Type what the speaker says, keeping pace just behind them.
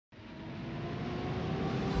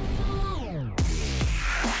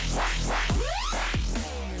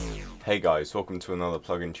Hey guys, welcome to another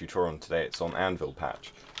plugin tutorial. Today it's on Anvil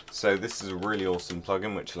patch. So this is a really awesome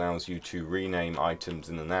plugin which allows you to rename items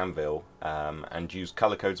in an Anvil and use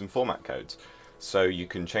color codes and format codes. So you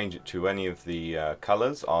can change it to any of the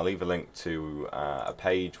colors. I'll leave a link to a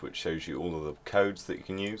page which shows you all of the codes that you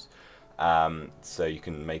can use. So you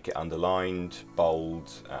can make it underlined, bold,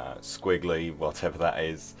 squiggly, whatever that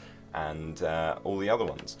is, and all the other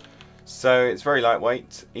ones. So it's very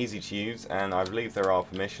lightweight, easy to use, and I believe there are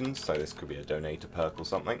permissions, so this could be a donator perk or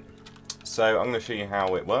something. So I'm going to show you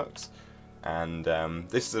how it works, and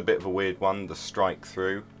this is a bit of a weird one, the strike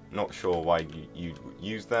through. Not sure why you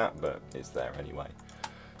use that, but it's there anyway.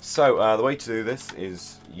 So the way to do this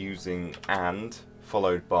is using AND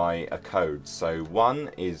followed by a code. So 1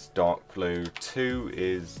 is dark blue, 2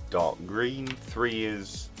 is dark green, 3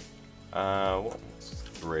 is what's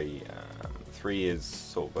 3? 3 is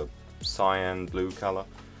sort of a cyan blue color,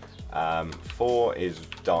 4 is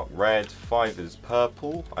dark red, 5 is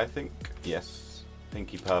purple, I think, yes,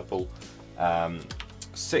 pinky purple,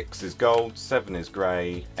 6 is gold, 7 is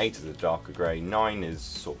grey, 8 is a darker grey, 9 is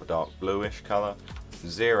sort of a dark bluish colour,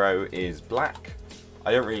 0 is black.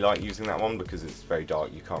 I don't really like using that one because it's very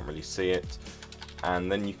dark, you can't really see it.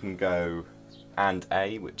 And then you can go and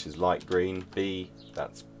A, which is light green, B,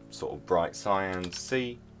 that's sort of bright cyan,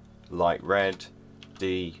 C, light red,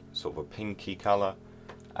 D, sort of a pinky colour,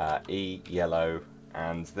 E, yellow,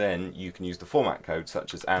 and then you can use the format code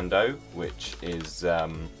such as ANDO, which is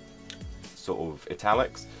sort of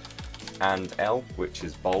italics, and L, which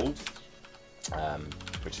is bold,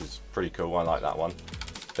 which is pretty cool, I like that one.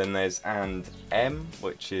 Then there's and M,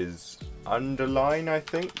 which is underline, I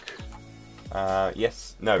think.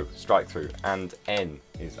 Yes, no, strike through, and N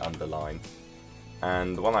is underline.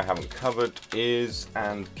 And the one I haven't covered is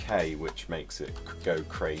and K, which makes it go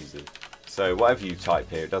crazy. So whatever you type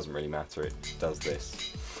here, it doesn't really matter, it does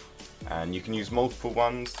this. And you can use multiple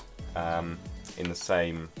ones in the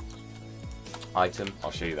same item.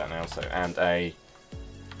 I'll show you that now. So and A,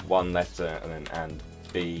 one letter, and then and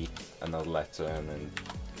B, another letter, and then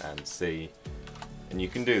and C. And you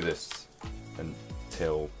can do this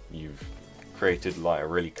until you've created like a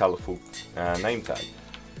really colourful name tag.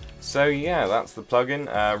 So yeah, that's the plugin.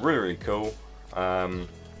 Really cool.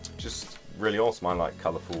 Just really awesome. I like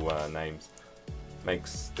colourful names.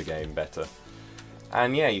 Makes the game better.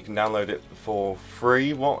 And yeah, you can download it for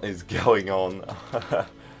free. What is going on?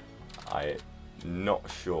 I'm not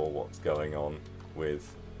sure what's going on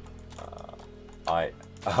with.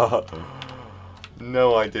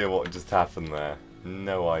 No idea what just happened there.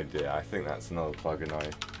 No idea. I think that's another plugin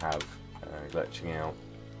I have glitching out.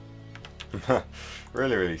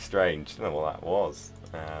 Really strange. I don't know what that was.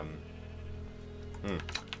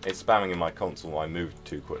 It's spamming in my console. I moved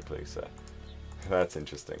too quickly, so that's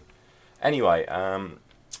interesting. Anyway,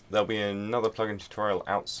 there'll be another plugin tutorial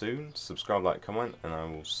out soon. Subscribe, like, comment, and I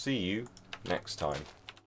will see you next time.